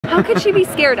How could she be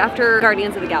scared after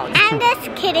Guardians of the Galaxy? I'm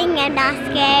just kidding, I'm not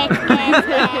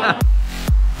scared.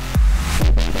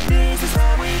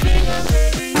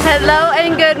 Hello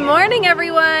and good morning,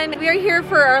 everyone. We are here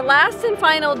for our last and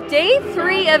final day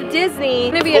 3 of Disney.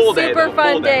 It's gonna be a super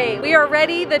fun day. We are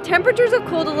ready. The temperatures have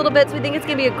cooled a little bit, so we think it's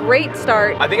gonna be a great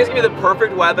start. I think it's gonna be the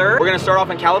perfect weather. We're gonna start off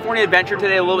in California Adventure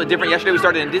today, a little bit different. Yesterday we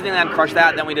started in Disneyland, crushed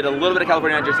that. Then we did a little bit of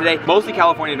California Adventure today, mostly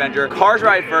California Adventure. Cars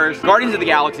ride first, Guardians of the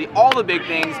Galaxy, all the big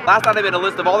things. Last night I made a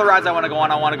list of all the rides I wanna go on.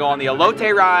 I wanna go on the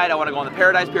Elote ride, I wanna go on the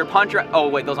Paradise Pier Punch ride. Oh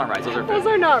wait, those aren't rides, those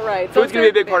are not rides. So it's gonna be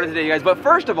a big part of today, you guys. But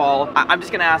first of all, I'm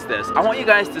just gonna ask this. I want you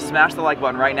guys to smash the like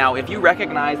button right now if you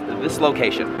recognize this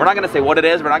location. We're not gonna say what it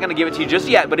is, we're not gonna give it to you just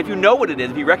yet, but if you know what it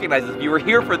is, if you recognize this, if you were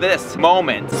here for this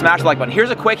moment, smash the like button. Here's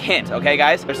a quick hint, okay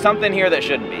guys? There's something here that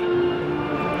shouldn't be.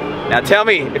 Now tell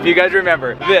me if you guys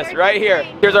remember this right here.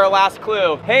 Here's our last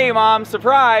clue. Hey mom,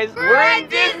 surprise, we're in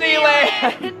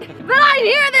Disneyland! But I'm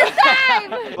here this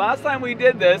time! Last time we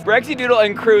did this, Brexy Doodle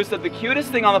and Crew said the cutest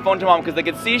thing on the phone to mom because they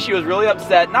could see she was really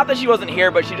upset. Not that she wasn't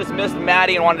here, but she just missed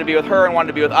Maddie and wanted to be with her and wanted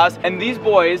to be with us. And these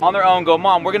boys on their own go,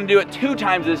 Mom, we're gonna do it 2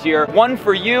 times this year. One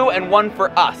for you and one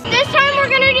for us. This time we're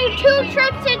gonna do 2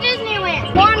 trips to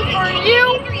Disneyland. One for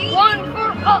you, one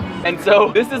for us. And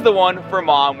so this is the one for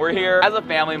mom. We're here as a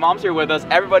family. Mom's here with us,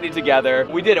 everybody together.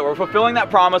 We did it. We're fulfilling that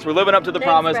promise. We're living up to the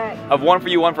promise of one for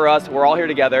you, one for us. We're all here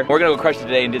together. We're gonna go crush it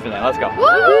today in Disneyland. Let's go.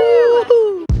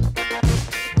 Woo!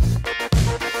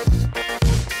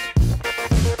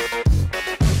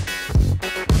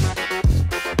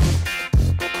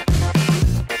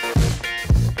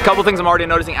 Couple things I'm already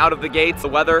noticing out of the gates. The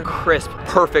weather, crisp,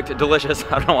 perfect, delicious.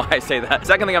 I don't know why I say that.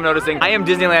 Second thing I'm noticing, I am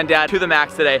Disneyland dad to the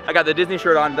max today. I got the Disney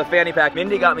shirt on, the fanny pack.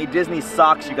 Mindy got me Disney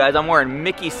socks, you guys. I'm wearing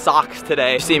Mickey socks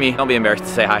today. If you see me, don't be embarrassed to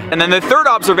say hi. And then the third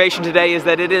observation today is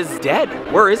that it is dead.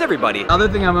 Where is everybody? Other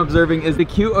thing I'm observing is the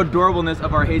cute adorableness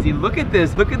of our Hazy. Look at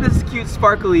this. Look at this cute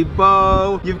sparkly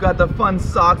bow. You've got the fun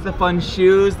socks, the fun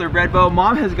shoes, the red bow.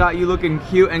 Mom has got you looking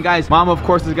cute. And guys, mom of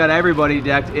course has got everybody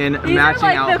decked in matching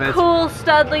outfits. The cool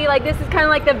studly, like this is kind of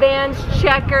like the Vans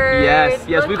checkered. Yes,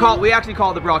 yes, we actually call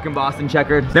it the Brock and Boston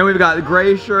checkered. Then we've got the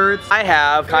gray shirts. I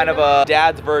have kind of a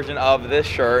dad's version of this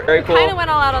shirt. Very cool. Kind of went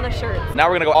all out on the shirts. Now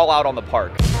we're gonna go all out on the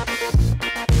park.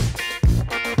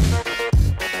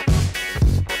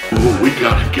 Ooh, we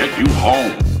gotta get you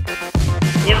home.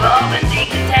 You've all been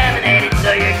decontaminated,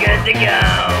 so you're good to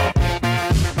go.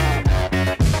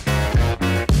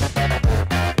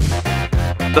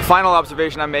 The final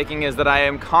observation I'm making is that I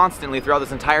am constantly, throughout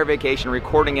this entire vacation,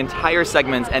 recording entire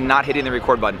segments and not hitting the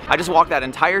record button. I just walked that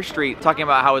entire street talking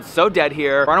about how it's so dead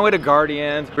here. We're on our way to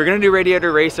Guardians. We're gonna do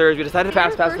Radiator Racers. We decided to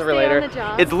pass over later.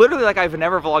 It's literally like I've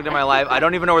never vlogged in my life. I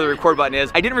don't even know where the record button is.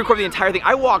 I didn't record the entire thing.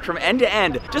 I walked from end to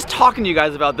end, just talking to you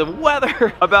guys about the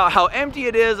weather, about how empty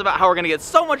it is, about how we're gonna get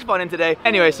so much fun in today.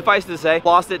 Anyway, suffice to say,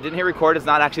 lost it, didn't hit record, it's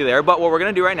not actually there. But what we're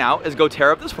gonna do right now is go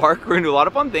tear up this park. We're gonna do a lot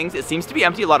of fun things. It seems to be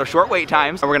empty, a lot of short wait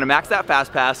times. And we're gonna max that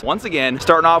fast pass once again,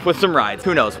 starting off with some rides.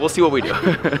 Who knows? We'll see what we do.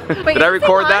 Wait, did I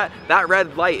record that? That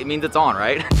red light, it means it's on,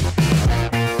 right?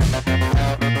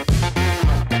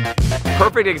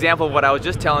 Perfect example of what I was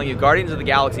just telling you. Guardians of the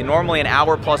Galaxy, normally an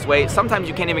hour plus wait. Sometimes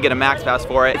you can't even get a max pass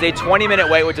for it. It's a 20-minute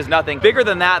wait, which is nothing. Bigger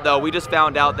than that though, we just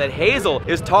found out that Hazel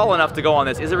is tall enough to go on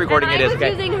this. Is it recording? It is, okay. I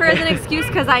was using her as an excuse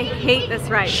because I hate this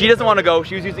ride. She doesn't want to go.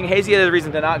 She was using Hazy as a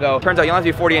reason to not go. Turns out you don't have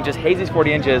to be 40 inches. Hazy's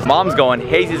 40 inches. Mom's going,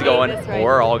 Hazy's going.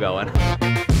 We're all going.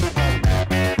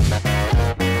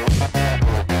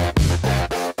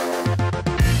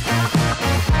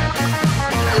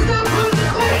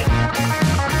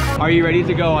 Are you ready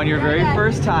to go on your very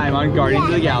first time on Guardians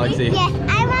of the Galaxy? Yes,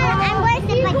 I'm going to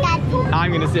sit by Dad.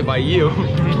 I'm going to sit by you.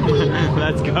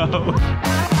 Let's go.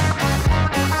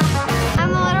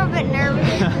 I'm a little bit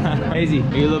nervous. Hazy,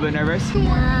 are you a little bit nervous?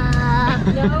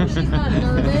 No, she's not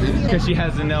nervous. Because she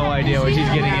has no idea what she's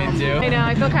getting into. I know,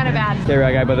 I feel kind of bad. Okay,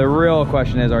 right guy, but the real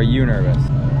question is, are you nervous?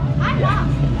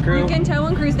 Yeah. Crew? You can tell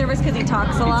when Crew's nervous because he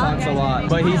talks a lot. He talks a lot.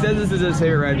 But he says this is his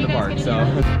favorite ride in the park, so.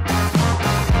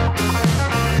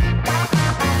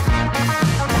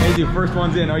 Hazy, first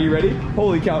one's in. Are you ready?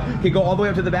 Holy cow. Okay, go all the way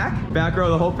up to the back. Back row,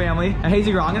 the whole family. And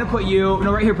Hazy girl, I'm gonna put you,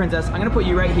 no, right here, princess. I'm gonna put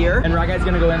you right here. And Rye Guy's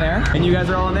gonna go in there. And you guys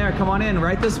are all in there. Come on in,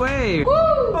 right this way. Woo!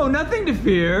 Oh, nothing to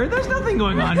fear. There's nothing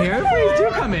going on here. Please do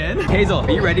come in. Hazel,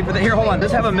 are you ready for that? Here, hold on.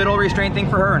 Just have a middle restraint thing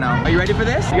for her now. Are you ready for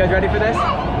this? You guys ready for this?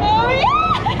 Oh,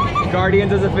 yeah.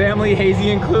 Guardians as a family, Hazy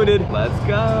included. Let's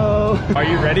go. Are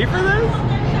you ready for this?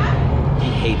 He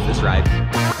hates this ride.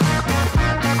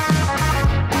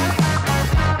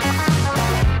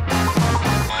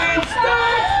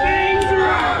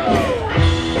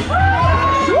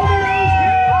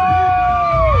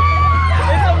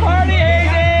 It's a party,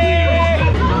 Hazy!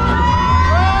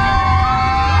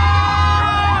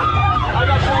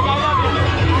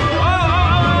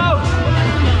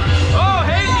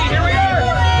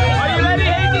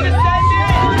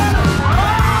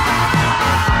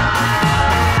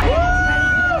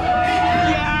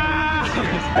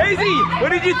 What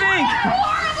did you think?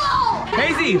 Horrible!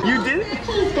 Hazy, you did it?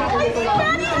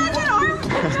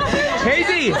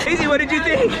 Hazy, what did you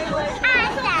think?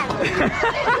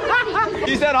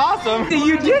 You said awesome.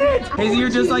 You did it. Hazy, you're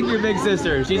just like your big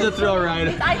sister. She's a thrill ride.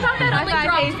 I thought that only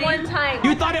dropped one time.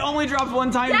 You thought it only dropped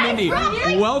one time, Yes, Mindy.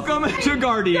 yes. Welcome to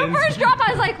Guardians. The first drop,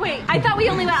 I was like, wait, I thought we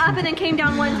only went up and then came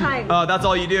down one time. Oh, that's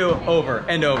all you do over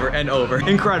and over and over.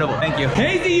 Incredible. Thank you.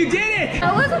 Hazy, you did it.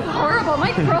 That wasn't horrible.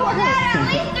 My throat hurt. At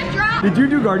least the drop. Did you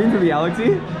do Guardians of the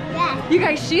Galaxy? Yes. You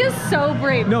guys, she is so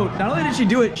brave. No, not only did she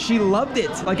do it, she loved it.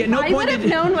 Like at no I would point have did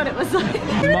known what it was like.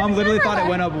 Mom literally thought it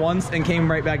went up once and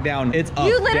came right back down. It's up.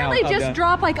 You literally down, up, just down.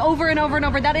 drop like over and over and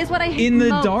over. That is what I hate In the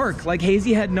most. dark. Like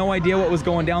Hazy had no idea what was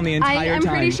going down the entire I'm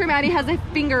time. pretty sure Maddie has a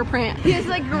fingerprint. He's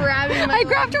like grabbing my I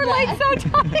grabbed her leg so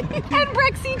tight. And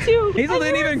Brexy too. Hazel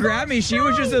didn't even grab me. She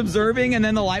was just observing, and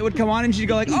then the light would come on and she'd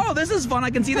go like, oh, this is fun. I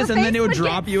can see this. And then it would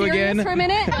drop you again. For a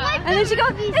minute. And then she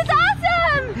goes, it's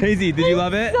awesome. Hazy, did you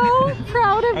love it? So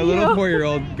proud of Our you. little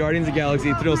 4-year-old, Guardians of the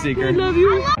Galaxy, thrill seeker. I love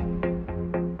you.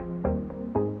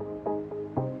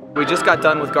 We just got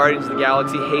done with Guardians of the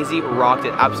Galaxy. Hazy rocked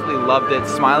it, absolutely loved it,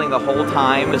 smiling the whole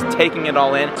time, just taking it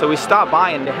all in. So we stopped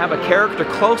by and to have a character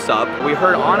close-up. We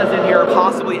heard Anna's in here,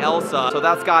 possibly Elsa. So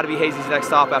that's gotta be Hazy's next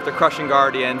stop after crushing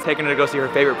Guardians, taking her to go see her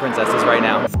favorite princesses right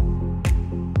now.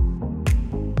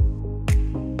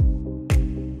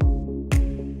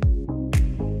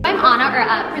 I'm Anna,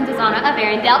 or Princess Anna of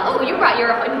Arendelle. Oh, you brought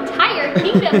your entire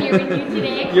kingdom here with you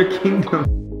today. Your kingdom.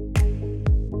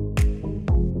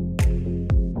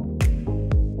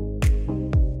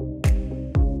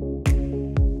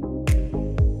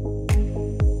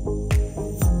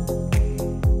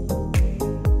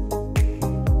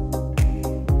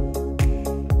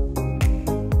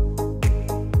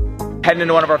 Heading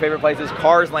into one of our favorite places,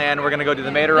 Cars Land. We're gonna go do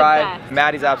the Mater ride. best.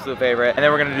 Maddie's absolute favorite. And then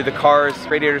we're gonna do the Cars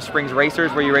Radiator Springs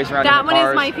Racers, where you race around That in the one cars.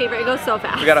 is my favorite. It goes so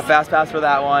fast. We got a fast pass for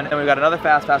that one, and we've got another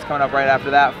fast pass coming up right after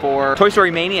that for Toy Story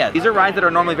Mania. These are rides that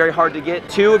are normally very hard to get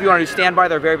to. If you want to do standby,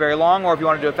 they're very, very long, or if you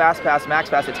want to do a fast pass, max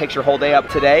pass, it takes your whole day up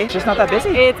today. It's just not that busy.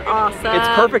 It's awesome. It's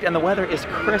perfect, and the weather is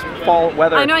crisp fall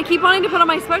weather. I know I keep wanting to put on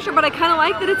my sweatshirt, but I kind of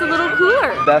like that it's a little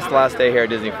cooler. Best last day here at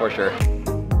Disney for sure.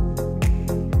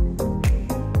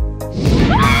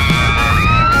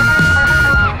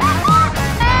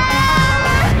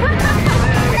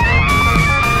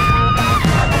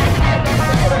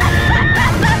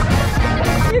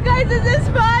 You guys, is this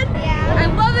fun? Yeah. I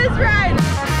love this ride.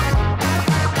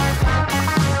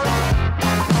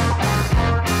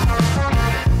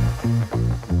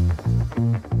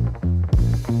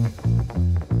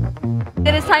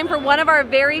 It is time for one of our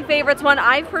very favorites, one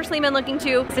I've personally been looking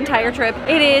to this entire trip.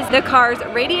 It is the Cars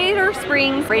Radiator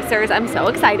Springs Racers. I'm so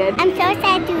excited. I'm so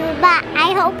sad too, but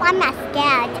I hope I'm not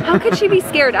scared. How could she be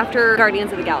scared after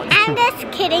Guardians of the Galaxy? I'm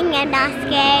just kidding, I'm not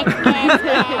scared.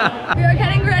 Scared. We are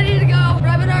getting ready to go,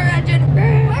 revving our engine.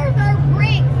 Where's our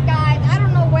brakes, guys? I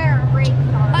don't know where our brakes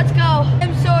are. Let's go.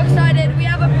 I'm so excited. We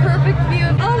have a perfect view.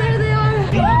 Oh, there they are.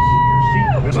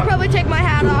 Woo! Should probably take my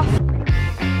hat off.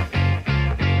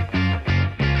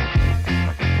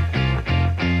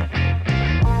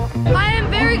 I am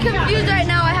very confused right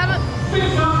now. I haven't.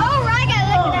 Oh, right, I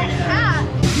look at that hat.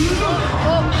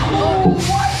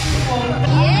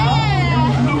 Yeah.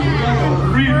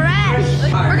 Fresh.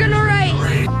 We're gonna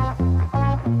race.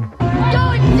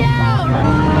 Going down.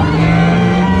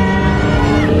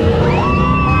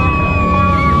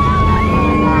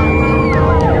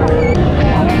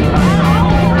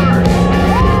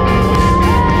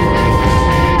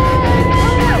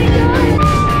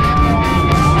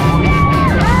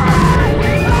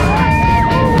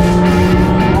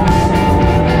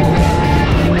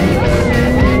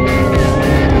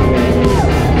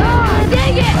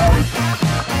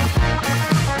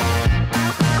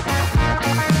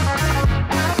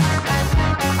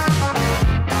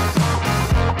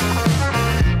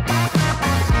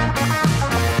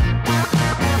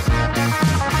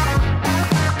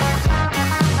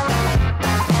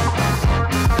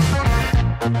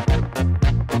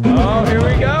 Oh, here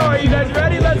we go. Are you guys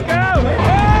ready? Let's go.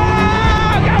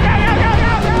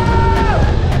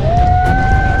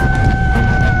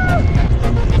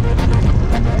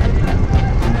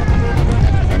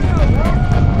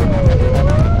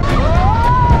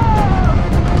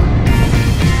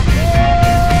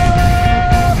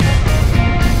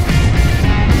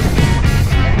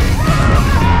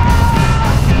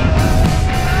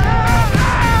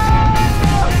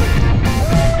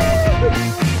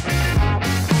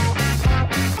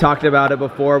 talked about it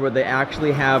before, but they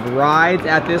actually have rides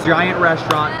at this giant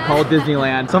restaurant called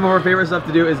Disneyland. Some of our favorite stuff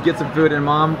to do is get some food. And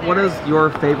Mom, what is your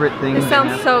favorite thing? This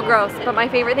sounds so gross, but my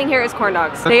favorite thing here is corn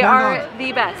dogs. They are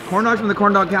the best. Corn dogs from the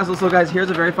Corn Dog Castle. So guys, here's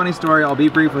a very funny story. I'll be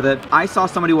brief with it. I saw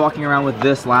somebody walking around with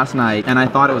this last night, and I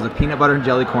thought it was a peanut butter and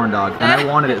jelly corn dog, and I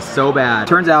wanted it so bad.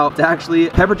 Turns out it's actually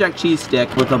a pepper jack cheese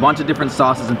stick with a bunch of different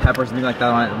sauces and peppers and things like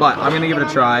that on it. But I'm gonna give it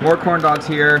a try. More corn dogs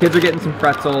here. Kids are getting some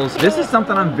pretzels. This is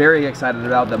something I'm very excited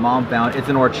about that Mom found. It's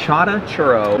an horchata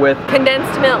churro with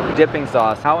condensed milk dipping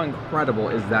sauce. How incredible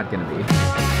is that gonna be?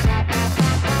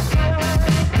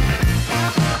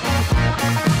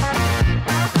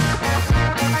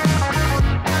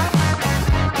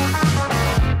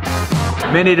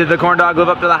 Minnie, did the corn dog live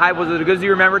up to the hype? Was it as good as you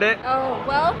remembered it? Oh,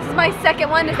 well, this is my second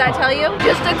one. Does that tell you?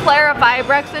 Just to clarify,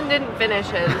 Brexton didn't finish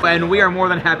his. And we are more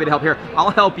than happy to help here.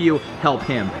 I'll help you help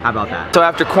him. How about that? So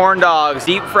after corn dogs,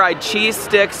 deep fried cheese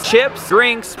sticks, chips,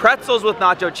 drinks, pretzels with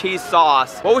nacho cheese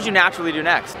sauce, what would you naturally do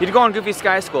next? You'd go on Goofy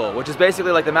Sky School, which is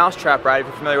basically like the mousetrap ride, if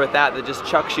you're familiar with that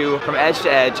chucks you from edge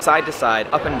to edge, side to side,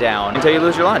 up and down, until you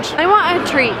lose your lunch. I want a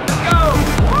treat. Let's go!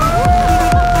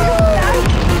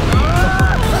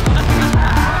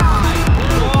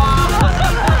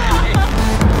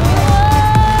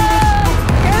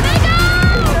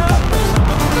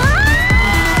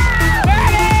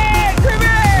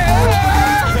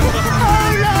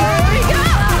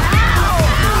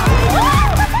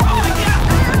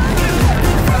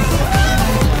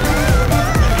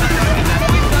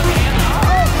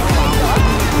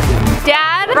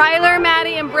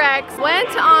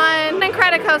 Went on an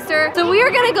Incredicoaster, so we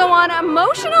are gonna go on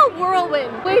Emotional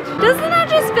Whirlwind, which doesn't that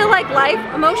just feel like life?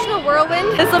 Emotional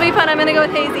Whirlwind. This will be fun. I'm gonna go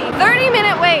with Hazy.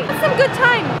 30-minute wait. That's some good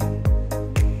time.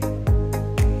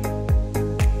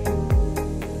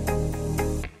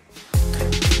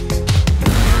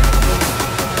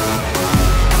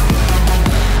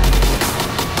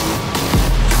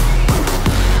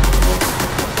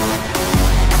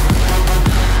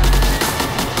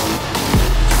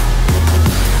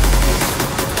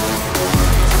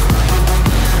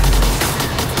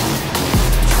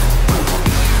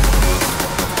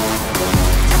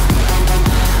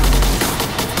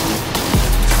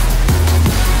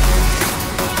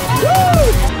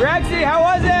 How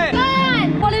was it?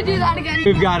 Fun! Want to do that again?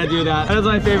 We've got to do that. That is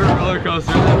my favorite roller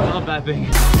coaster. I love that thing.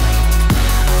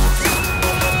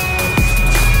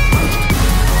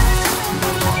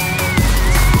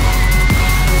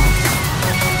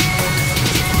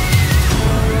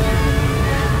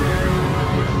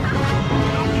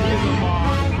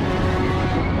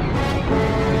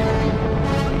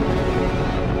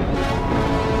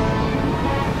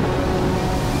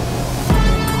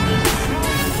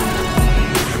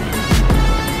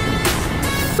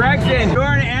 Braxton, you're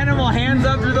an animal, hands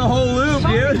up through the whole loop,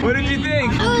 dude. What did you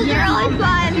think? It was really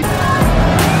fun.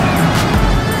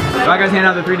 Alright guys, hand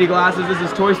out the 3D glasses. This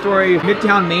is Toy Story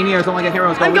Midtown Mania or something like that. Here,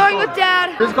 I'm going with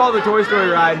Dad. This is called the Toy Story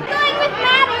ride. I'm going with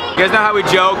Maddie. You guys know how we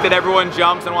joke that everyone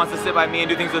jumps and wants to sit by me and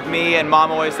do things with me, and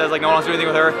Mom always says like no one wants to do anything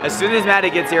with her. As soon as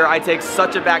Maddie gets here, I take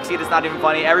such a back seat, it's not even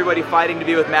funny. Everybody fighting to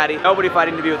be with Maddie. Nobody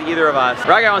fighting to be with either of us.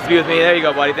 Right guy wants to be with me. There you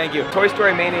go, buddy. Thank you. Toy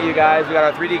Story Mania, you guys. We got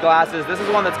our 3D glasses. This is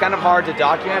one that's kind of hard to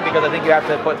document because I think you have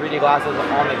to put 3D glasses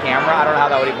on the camera. I don't know how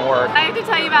that would even work. I have to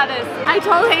tell you about this. I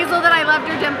told Hazel that I loved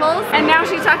her dimples, and now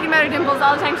she's talking about her dimples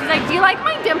all the time. She's like, do you like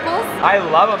my dimples? I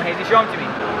love them, Hazy. Show them to me.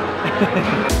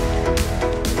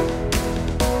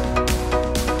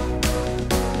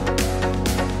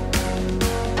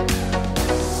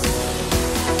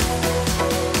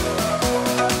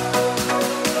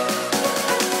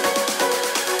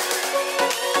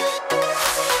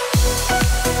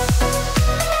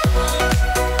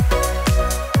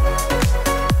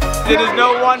 It is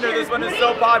no wonder this one is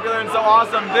so popular and so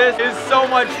awesome. This is so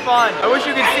much fun. I wish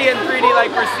you could see it in 3D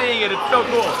like we're seeing it. It's so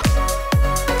cool.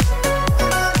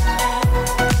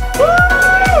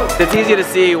 It's easy to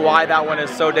see why that one is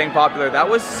so dang popular. That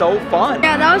was so fun.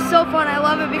 Yeah, that was so fun. I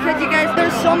love it because you guys,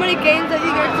 there's so many games that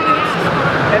you get to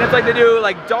do. And it's like they do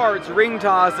like darts, ring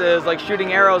tosses, like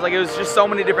shooting arrows. Like it was just so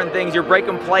many different things. You're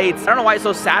breaking plates. I don't know why it's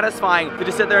so satisfying to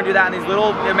just sit there and do that, and these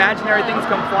little imaginary things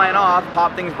come flying off,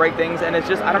 pop things, break things, and it's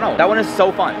just, I don't know. That one is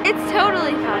so fun. It's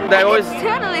totally fun. It's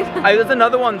totally fun. There's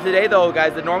another one today though,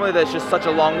 guys, that normally that's just such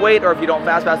a long wait, or if you don't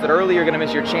fast pass it early, you're gonna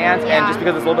miss your chance. Yeah. And just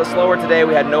because it's a little bit slower today,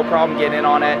 we had no problem getting in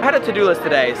on it. I had a to-do list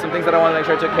today, some things that I wanted to make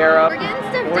sure I took care of. We're getting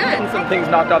stuff We're done. getting some things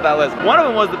knocked off that list. One of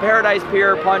them was the Paradise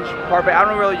Pier Punch Parfait. I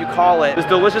don't know really what you call it. This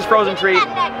delicious frozen treat.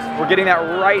 We're getting that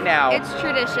right now. It's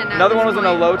tradition. Another one was an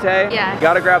elote. Yeah.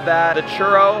 Gotta grab that. The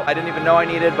churro, I didn't even know I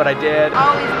needed, but I did.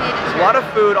 Always need it. A lot of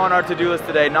food on our to-do list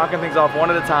today, knocking things off one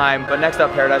at a time. But next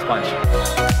up, Paradise Punch.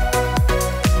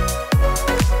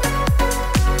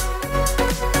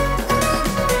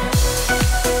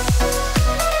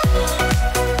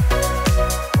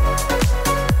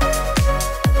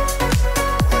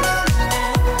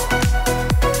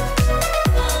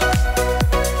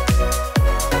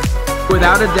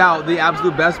 Without a doubt, the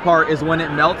absolute best part is when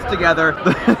it melts together,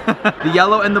 the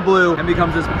yellow and the blue, and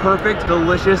becomes this perfect,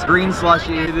 delicious green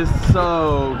slushy. It is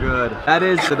so good. That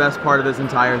is the best part of this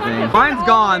entire thing. Mine's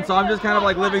gone, so I'm just kind of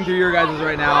like living through your guys'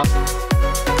 right now.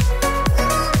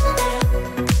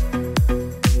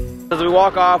 As we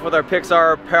walk off with our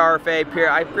Pixar Parfait Pier,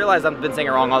 I realize I've been saying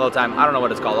it wrong all the time. I don't know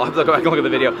what it's called. I'll have to go back and look at the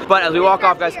video. But as we walk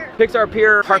off, guys, Pixar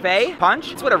Pier Parfait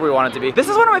Punch, it's whatever we want it to be. This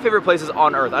is one of my favorite places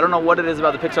on earth. I don't know what it is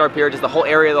about the Pixar Pier, just the whole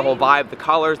area, the whole vibe, the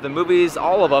colors, the movies,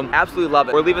 all of them. Absolutely love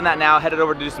it. We're leaving that now, headed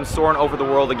over to do some soaring over the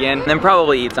world again, and then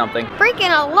probably eat something. Freaking,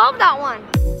 I love that one.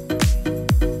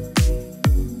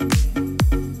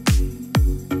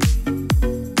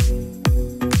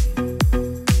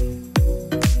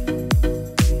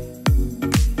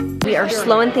 We are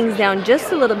slowing things down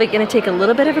just a little bit, gonna take a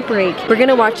little bit of a break. We're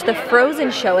gonna watch the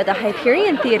Frozen show at the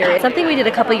Hyperion Theater. It's something we did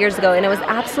a couple years ago and it was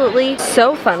absolutely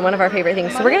so fun, one of our favorite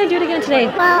things. So we're gonna do it again today.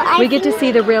 Well, we get to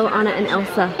see the real Anna and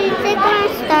Elsa. Is it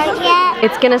gonna start yet?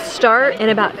 It's gonna start in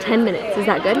about 10 minutes. Is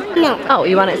that good? No. Oh,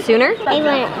 you want it sooner? I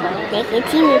want to take it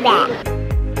to me back.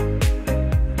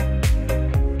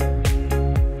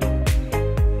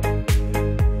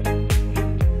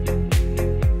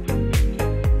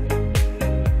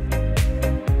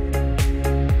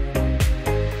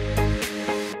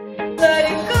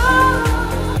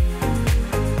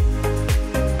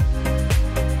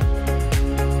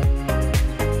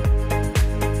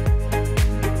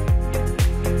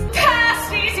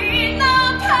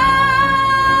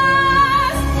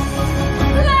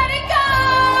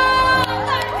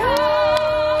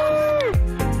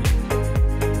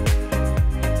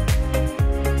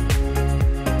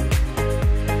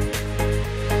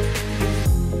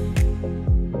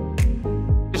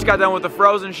 Got done with the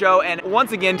Frozen show and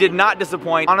once again did not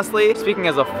disappoint. Honestly, speaking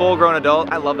as a full-grown adult,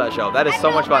 I love that show. That is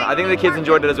so much fun. I think the kids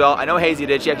enjoyed it as well. I know Hazy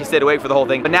did. She actually stayed awake for the whole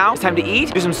thing. But now it's time to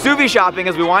eat, do some sous vide shopping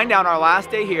as we wind down our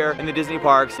last day here in the Disney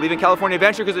parks, leaving California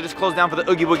Adventure because it just closed down for the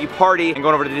Oogie Boogie party, and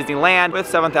going over to Disneyland with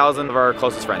 7,000 of our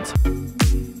closest friends.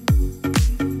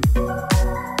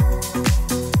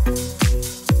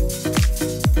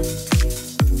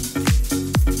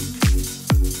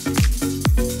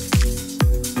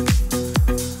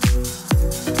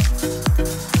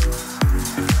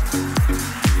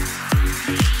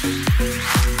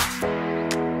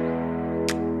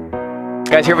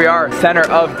 Guys, here we are, center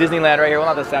of Disneyland right here.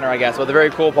 Well, not the center, I guess, but the very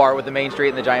cool part with the main street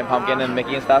and the giant pumpkin and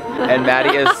Mickey and stuff. And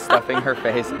Maddie is stuffing her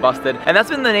face, busted. And that's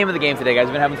been the name of the game today, guys.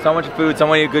 We've been having so much food, so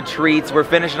many good treats. We're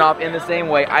finishing off in the same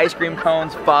way. Ice cream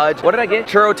cones, fudge. What did I get?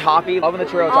 Churro toffee. Loving the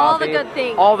churro toffee. All the good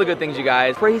things. All the good things, you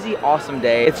guys. Crazy, awesome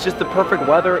day. It's just the perfect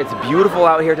weather. It's beautiful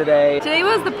out here today. Today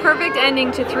was the perfect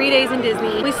ending to 3 days in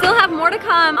Disney. We still have more to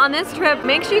come on this trip.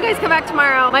 Make sure you guys come back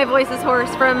tomorrow. My voice is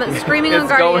hoarse from screaming on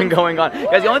Guardians. It's going on.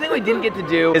 Guys, the only thing we didn't get to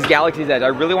do is Galaxy's Edge. I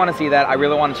really want to see that. I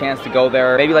really want a chance to go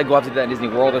there. Maybe like go up to that Disney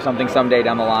World or something someday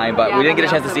down the line, but we didn't get a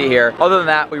chance to see it here. Other than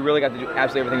that, we really got to do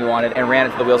absolutely everything we wanted and ran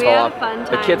until the wheels fell off.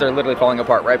 The kids are literally falling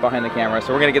apart right behind the camera,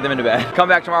 so we're gonna get them into bed. Come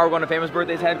back tomorrow. We're going to Famous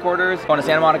Birthdays headquarters, going to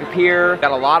Santa Monica Pier.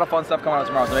 Got a lot of fun stuff coming out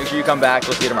tomorrow, so make sure you come back.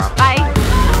 We'll see you tomorrow. Bye.